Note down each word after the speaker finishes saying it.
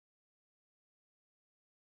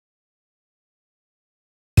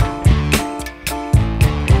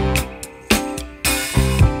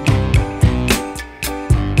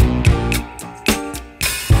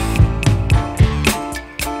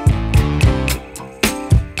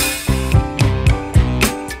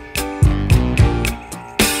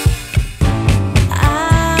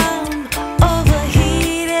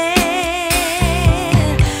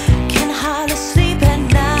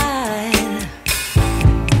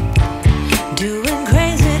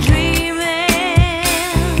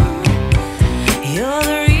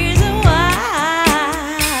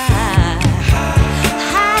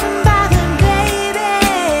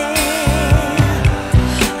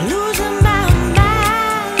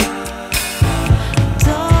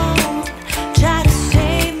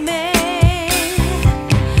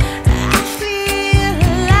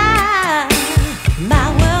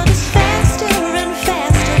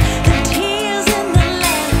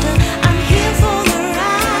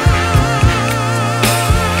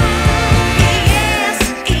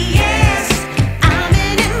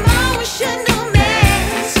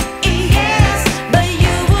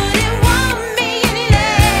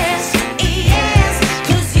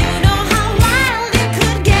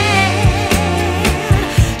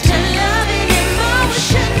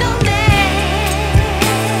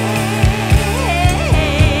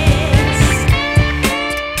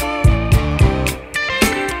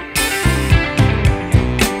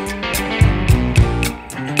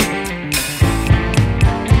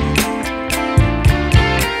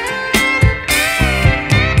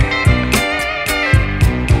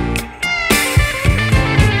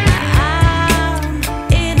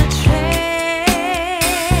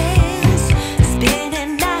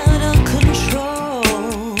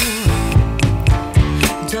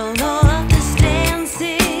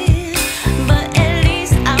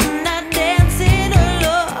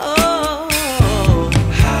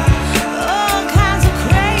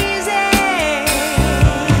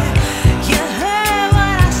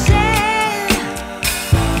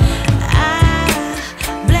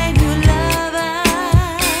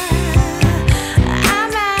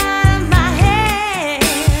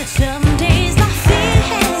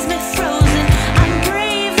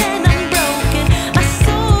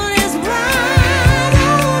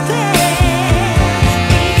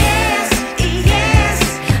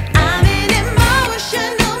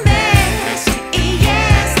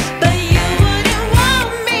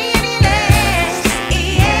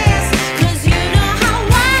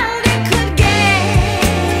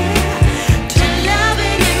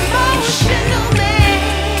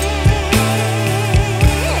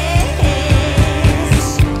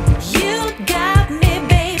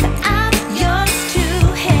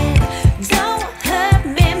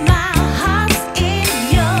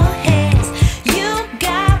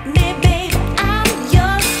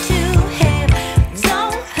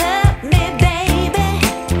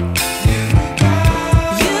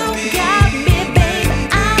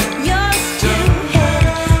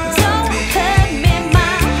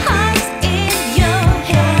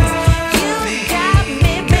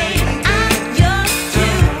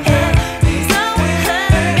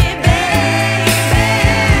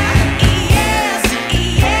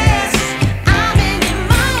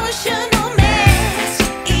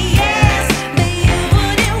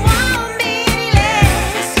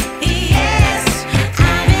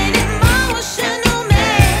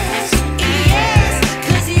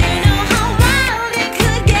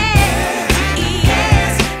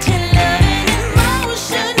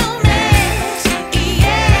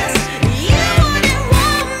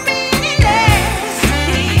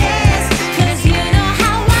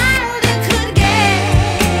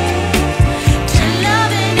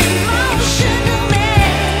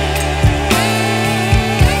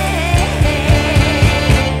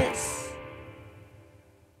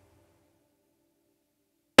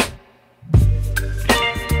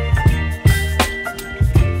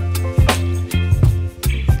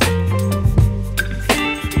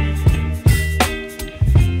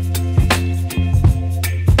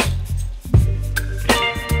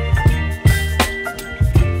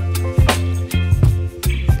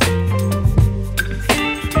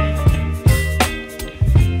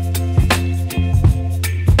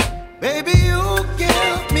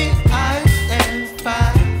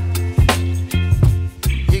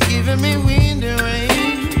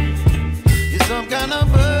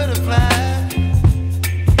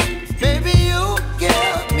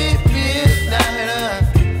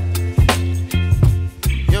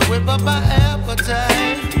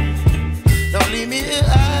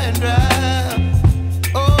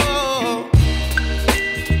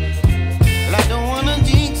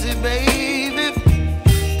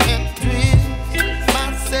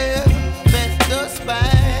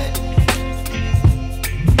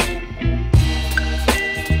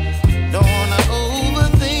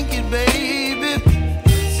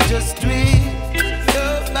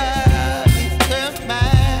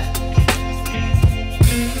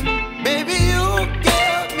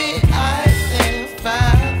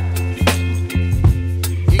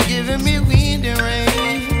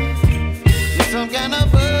kind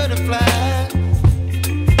of butterfly.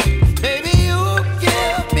 Baby, you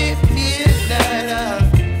give me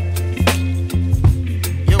midnight.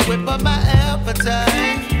 You whip up my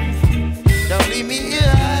appetite. Don't leave me here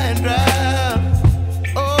high and dry.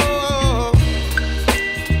 Oh,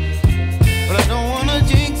 but I don't wanna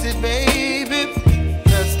jinx it, baby.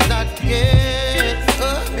 Let's not get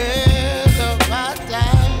ahead of my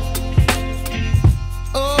time.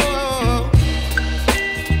 Oh,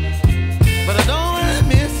 but I don't wanna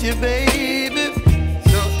miss you, baby.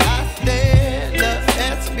 So I stand up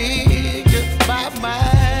and speak my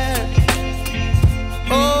mind.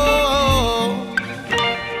 Oh.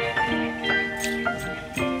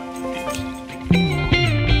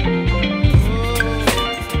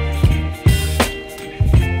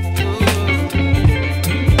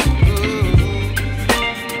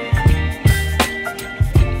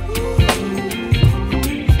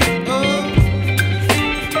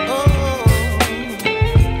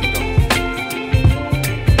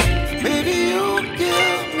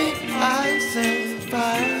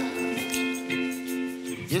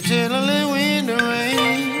 You're chilling when the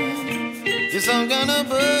rain. You're some kind of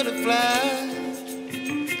butterfly.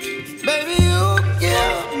 Baby, you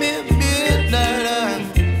give me midnight.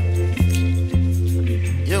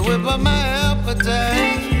 You whip up my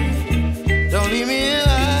appetite. Don't leave me here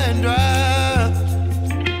high and dry.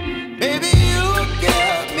 Baby, you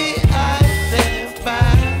give me ice and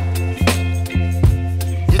fire.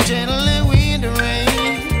 You're channeling wind and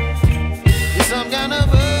rain. You're some kind of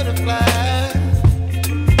butterfly.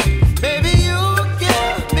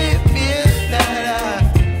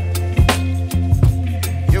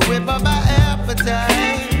 Whip up my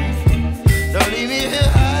appetite. Don't leave me here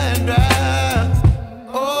high.